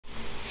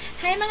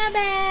Hi mga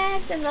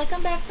babs! And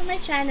welcome back to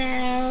my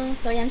channel.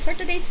 So yan, for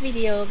today's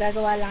video,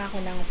 gagawa lang ako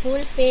ng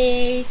full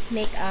face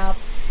makeup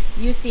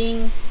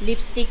using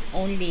lipstick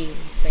only.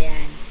 So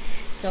yan.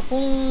 So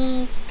kung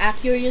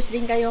curious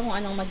din kayo kung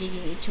anong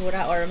magiging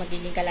itsura or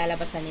magiging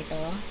kalalabasan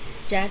nito,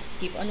 just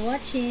keep on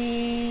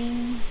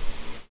watching!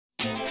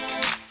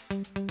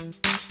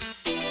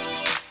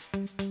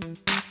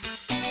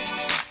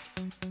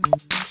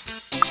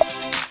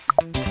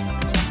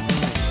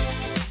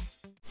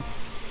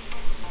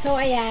 So,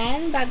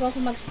 ayan, bago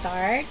ako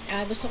mag-start,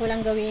 gusto ko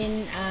lang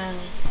gawin ang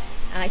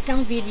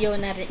isang video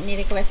na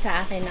ni-request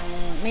sa akin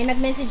may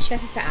nag-message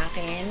kasi sa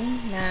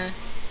akin na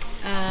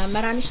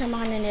marami siyang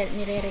mga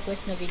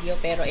nire-request na video,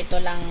 pero ito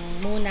lang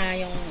muna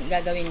yung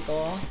gagawin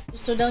ko.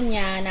 Gusto daw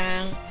niya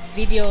ng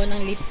video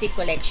ng lipstick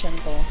collection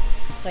ko.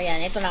 So,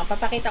 ayan, ito lang.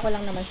 Papakita ko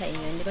lang naman sa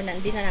inyo.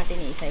 Hindi na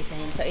natin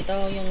iisa-isahin. So, ito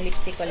yung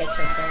lipstick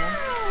collection ko.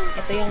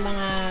 Ito yung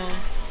mga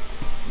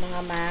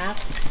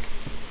MAC.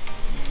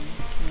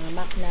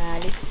 MAC na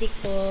lipstick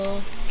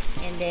ko,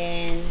 and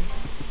then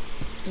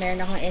meron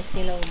akong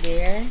Estee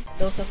Lauder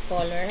Dose of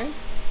Colors,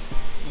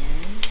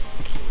 ayan.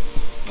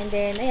 And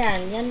then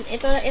ayan,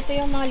 ito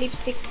yung mga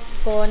lipstick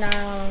ko na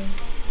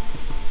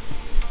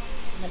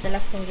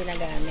madalas kong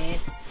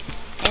ginagamit.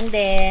 And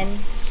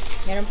then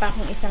meron pa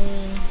akong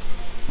isang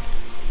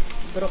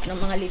group ng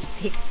mga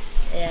lipstick,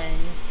 ayan.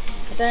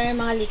 Ito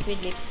yung mga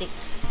liquid lipstick.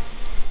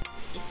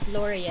 It's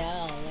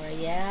L'Oreal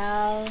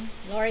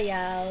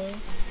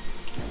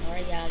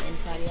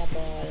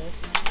Infallibles,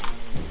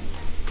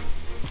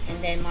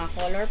 and then mga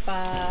color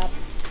pop.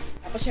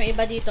 Tapos yung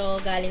iba dito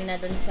galing na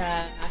dun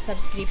sa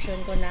subscription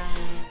ko ng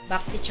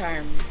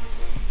BoxyCharm.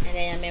 And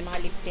then may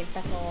mga lip tint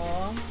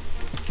ako,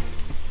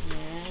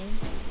 ayan.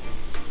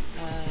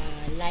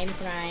 Lime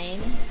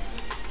Prime,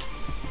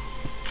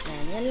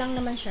 yan lang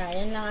naman siya.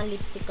 Yan lang ang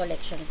lipstick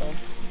collection ko.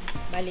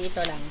 Bali ito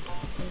lang,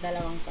 yung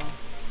dalawang to.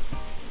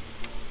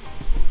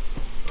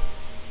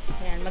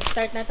 Ayan,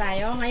 mag-start na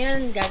tayo.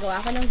 Ngayon,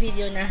 gagawa ako ng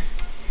video na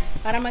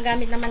para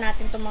magamit naman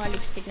natin itong mga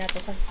lipstick na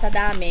to sa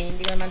dami.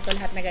 Hindi naman ito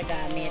lahat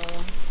nagagamit.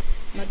 So,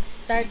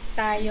 mag-start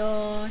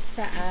tayo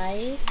sa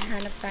eyes.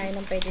 Hanap tayo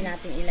ng pwede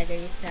natin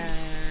ilagay sa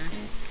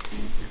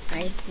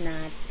eyes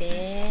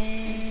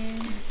natin.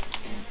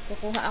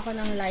 Kukuha ako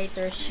ng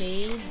lighter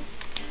shade.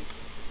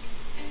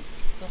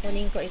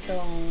 Kukunin ko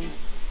itong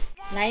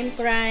Lime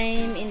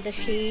Prime in the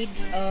shade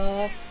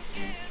of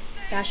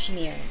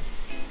Cashmere.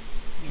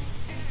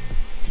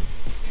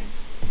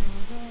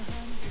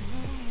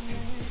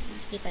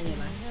 Kita nyo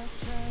ba?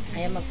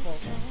 Ayaw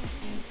mag-focus.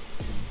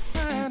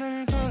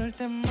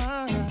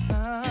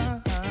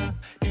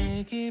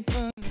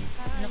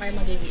 Ano kayo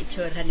magiging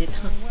itsura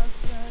nito?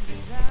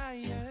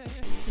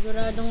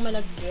 Siguradong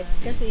malagkit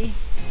kasi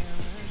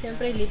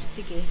syempre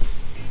lipstick eh.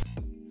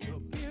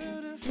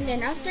 And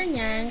then after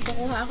nyan,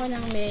 kukuha ako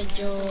ng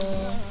medyo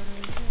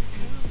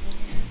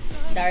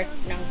dark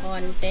ng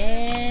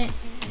konti,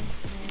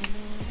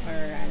 or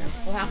ano,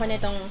 kuha ako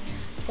nitong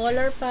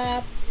Color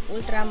Pop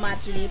Ultra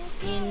Matte Lip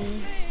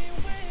in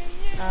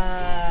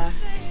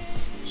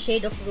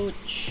shade of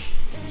Rouge.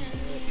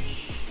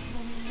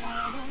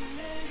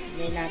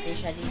 Lagyan natin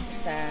siya dito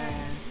sa,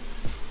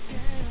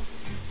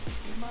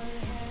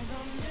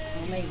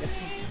 oh my god,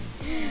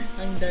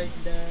 ang dark.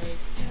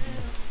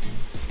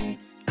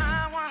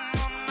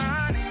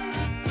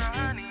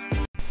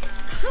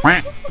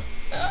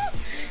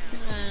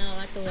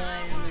 Nakakatuwa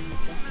naman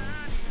ito.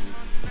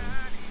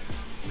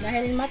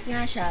 Dahil matte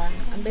nga siya,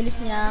 ang bilis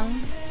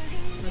niyang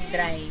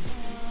mag-dry.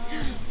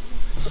 Ano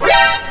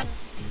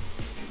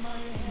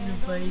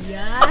ba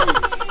yan?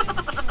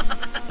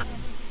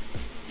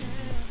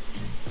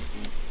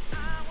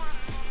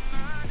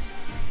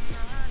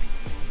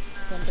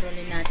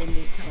 Kontrolin natin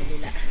dito sa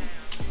kabila.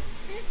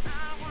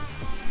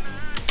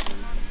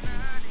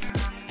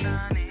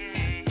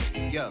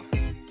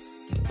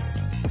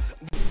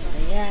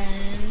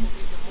 Ayan.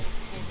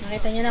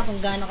 Nakita nyo na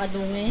kung gaano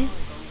kadungis.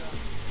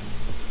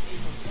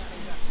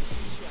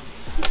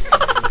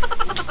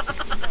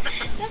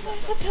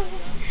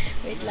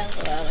 Wait lang ko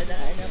ako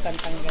na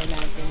pantanggal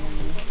natin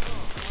ng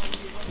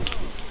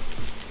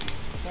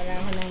wala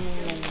ako ng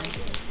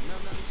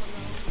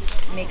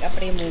makeup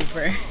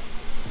remover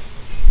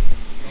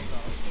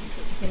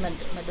kasi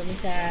madumi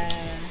sa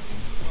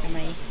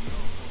kamay,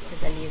 sa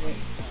daliri.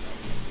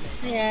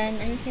 Ayan,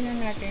 ayusin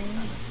na natin.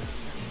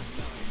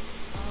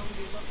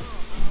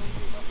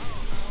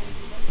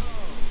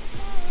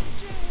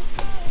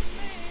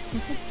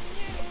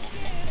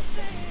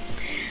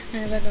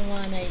 Ano ba itong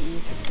mga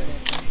naiisip ko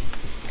nito?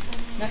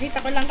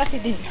 Nakita ko lang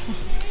kasi din.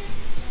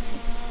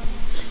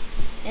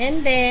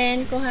 And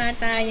then, kukuha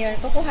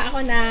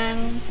ako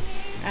ng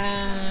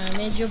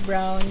medyo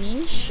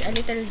brownish, a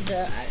little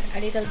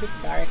bit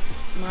dark.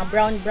 Mga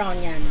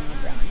brown yan, mga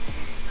brown.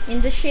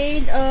 In the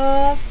shade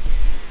of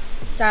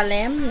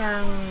Salem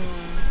ng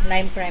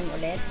Lime Prime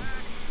ulit.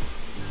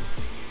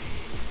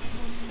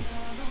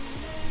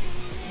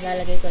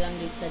 Ilalagay ko lang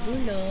dito sa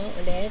dulo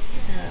ulit,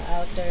 sa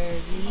outer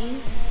V.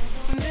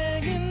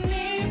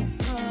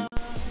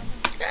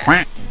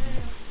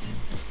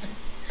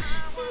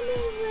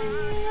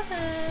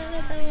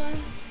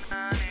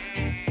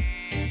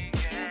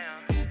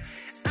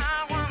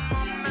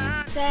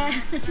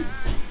 isa.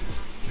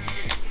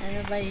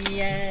 Ano ba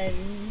yan?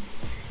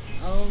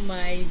 Oh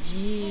my G.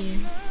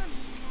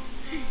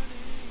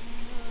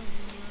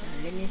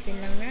 Linisin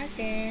lang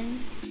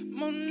natin.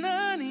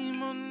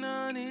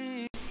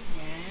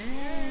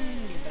 Yan,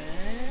 diba?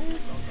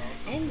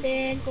 And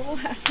then,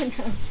 kukuha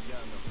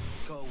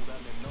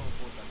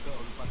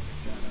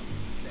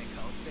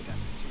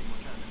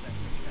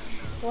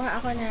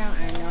ako ng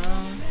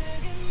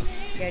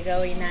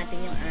gagawin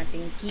natin yung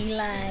ating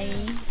kilay.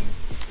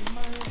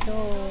 So,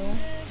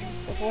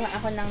 kukuha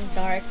ako ng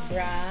dark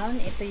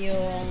brown. Ito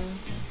yung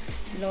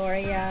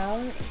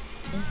L'Oreal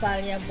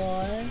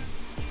Infallible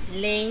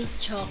Lay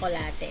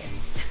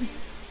Chocolates.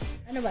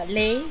 Ano ba?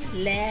 Lay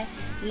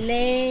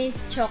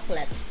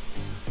Chocolates.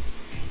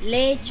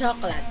 Lay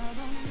Chocolates.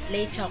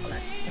 Lay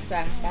Chocolates.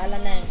 Basta, bahala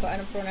na yun kung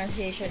anong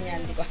pronunciation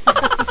yan. Hindi ko.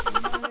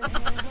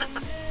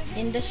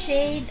 In the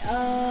shade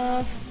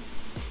of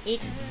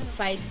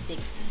 856.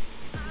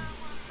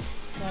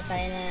 Kuha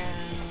tayo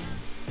ng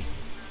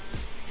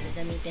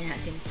gagamitin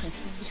natin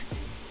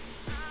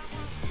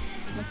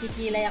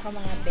magkikilay ako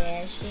mga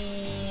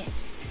beshi.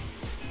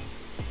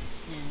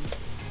 Yan.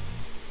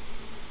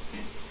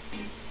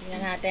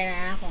 Tingnan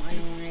natin kung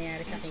anong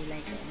nangyayari sa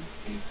kilay ko.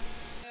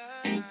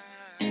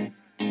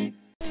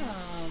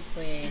 Oh,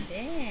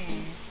 pwede.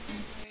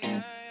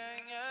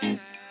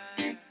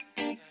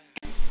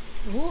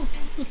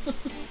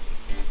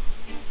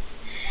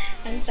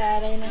 Ang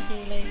taray ng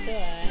kilay ko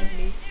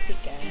lipstick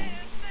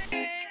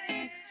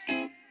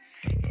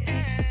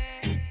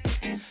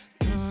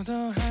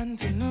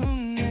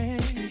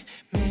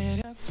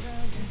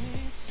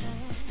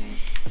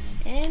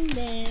And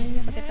then,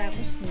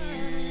 pagkatapos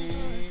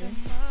niyan,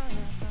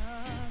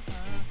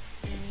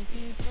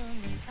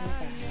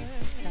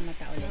 sa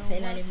mata ulit, sa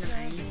ilalim ng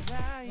eyes.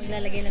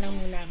 Maglalagay na lang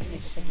muna ako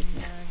dito sa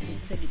gitna.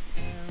 Dito sa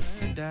gitna.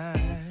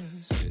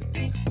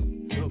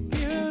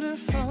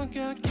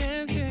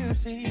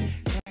 So,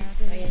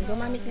 ayan,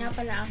 gumamit nga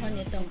pala ako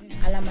nitong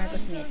Alamar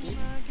Cosmetics.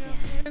 Yan.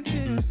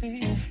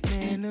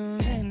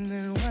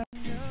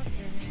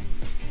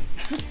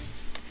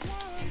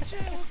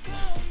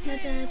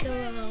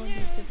 Natatawa ako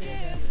dito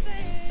pala.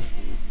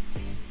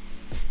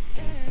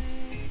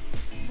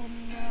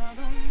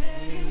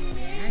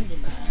 Ayan,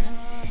 diba?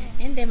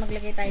 And then,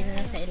 maglagay tayo na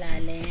lang sa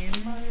ilalim.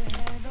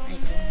 Ay,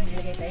 ito.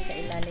 Maglagay tayo sa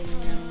ilalim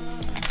ng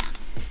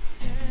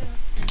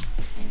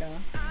ito.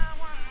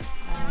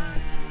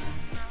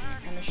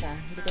 Ano siya?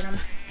 Hindi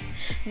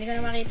ko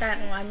na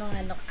makita kung anong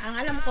ano. Ang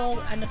alam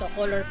ko, ano to,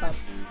 color pop.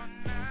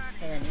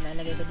 So, yan.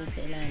 Ilalagay ko dito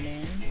sa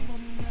ilalim.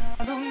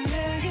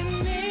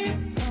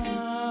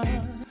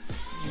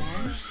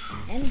 Ayan.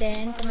 And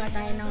then, kumuha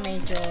tayo ng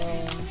medyo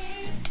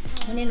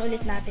hunin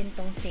ulit natin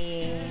tong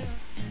si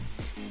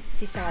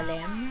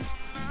Salem.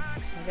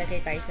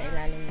 Maglagay tayo sa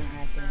ilalim ng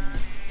ating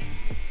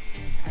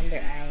under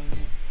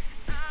eye.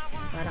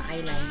 Parang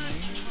eyeliner.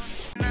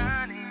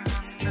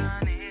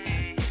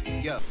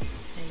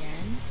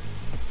 Ayan.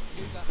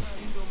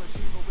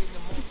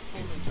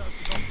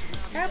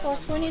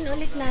 Tapos, kunin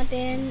ulit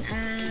natin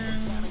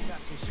ang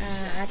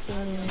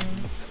ating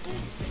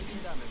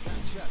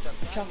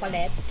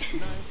chocolate.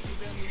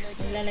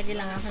 Maglalagay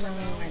lang ako ng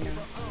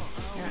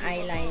ng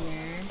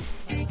eyeliner.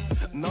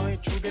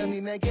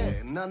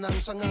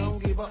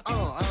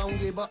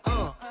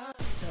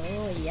 So,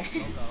 yeah.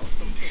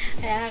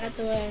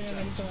 Nakakatuwa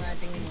naman itong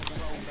ating mukha.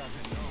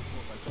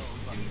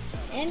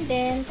 And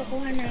then,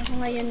 kukuha na ako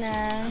ngayon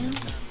ng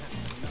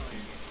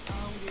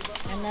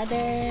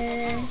another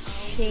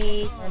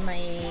shade for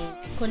my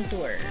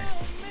contour.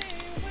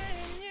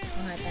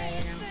 Kuha tayo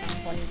ng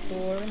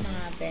pang-contour,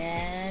 mga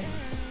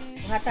beds.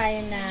 Kuha tayo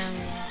ng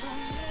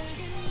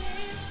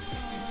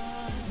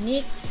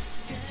NYX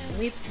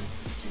Whip.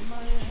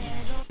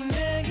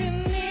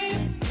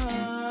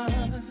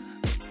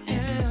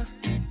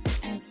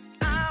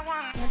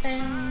 Kuha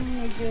tayong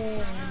medyo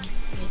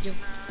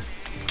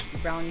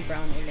brown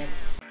ulit.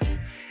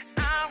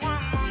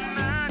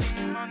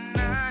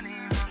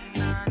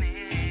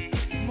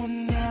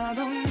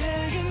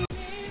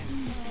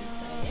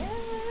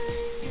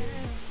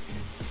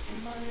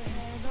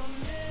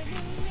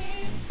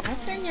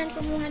 After nyan,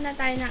 kumuha na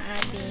tayo ng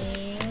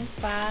ating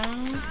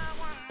pang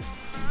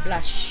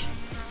blush.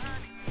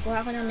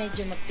 Kuha ko na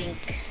medyo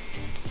mag-pink.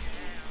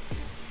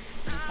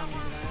 Ang pang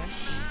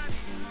blush.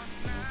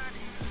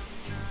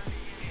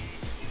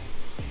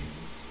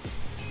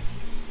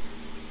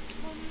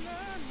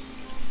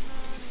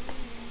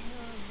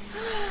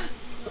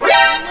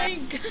 Oh my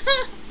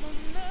God!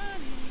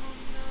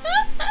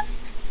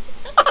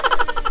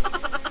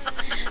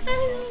 Ano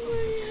ba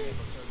yan?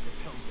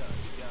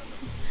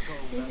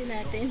 Isin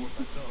natin.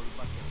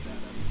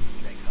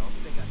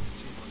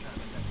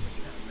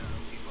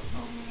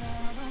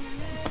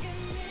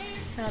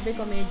 Sabi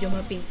ko medyo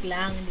ma-pink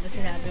lang. Hindi ko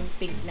sinabing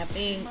pink na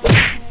pink.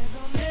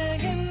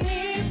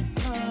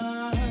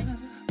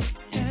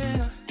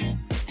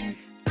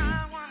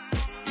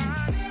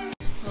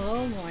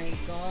 Oh my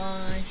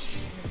gosh.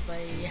 Ano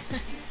ba yan?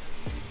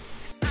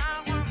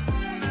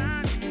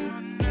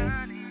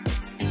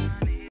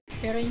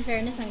 Pero in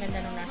fairness, ang ganda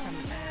nung nasa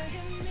mata.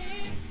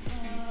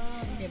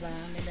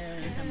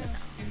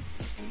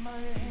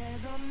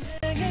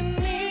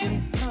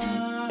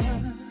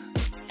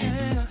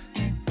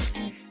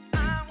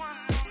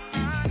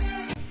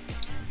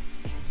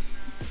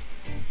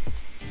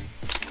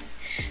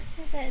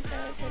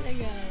 Natatawa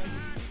talaga ako.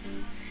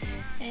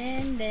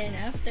 And then,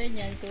 after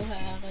nyan, kuha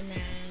ako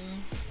ng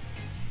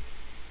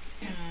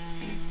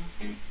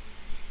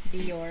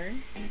Dior.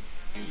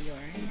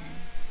 Yan.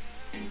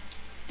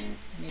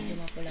 Medyo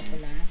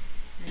mapula-pula.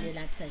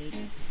 Nalilat sa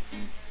lips.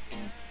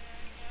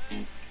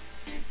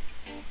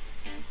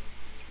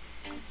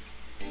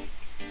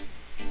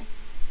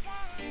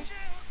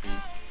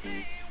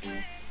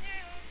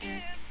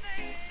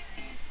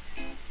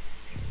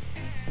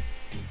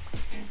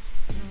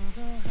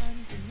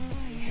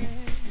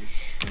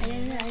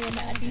 Ayan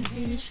na ating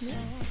finish look.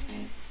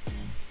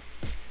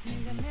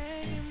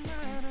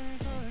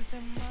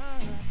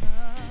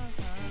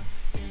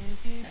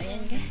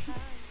 Ayan guys.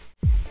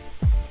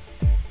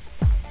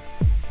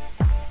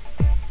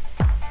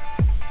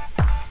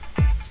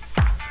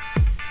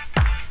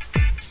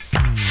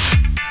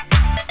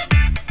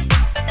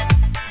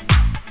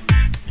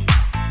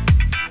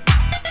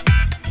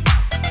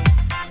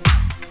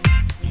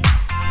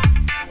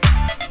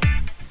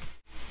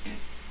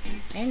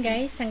 Ayan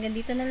guys, hanggang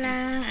dito na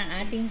lang ang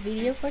ating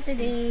video for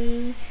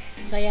today.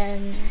 So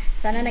ayan,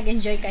 sana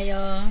nag-enjoy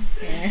kayo.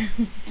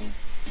 Ayan.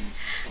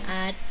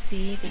 At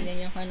tingnan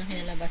nyo kung ano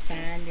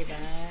kinalabasan, di ba?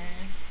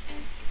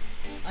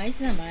 Ayos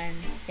naman.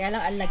 Kaya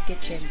lang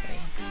alagkit syempre.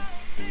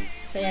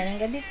 So ayan,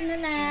 hanggang dito na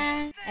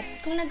lang. At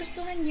kung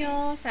nagustuhan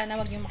nyo, sana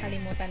wag nyo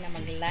makalimutan na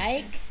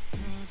mag-like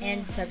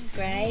and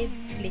subscribe.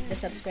 Click the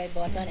subscribe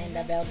button and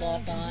the bell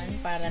button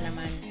para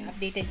naman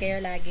updated kayo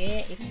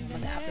lagi if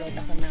mag-upload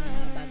ako ng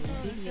mga bagong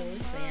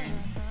videos. So ayan,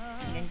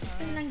 hanggang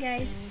dito na lang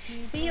guys.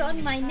 See you on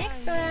my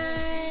next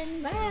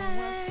one.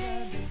 Bye!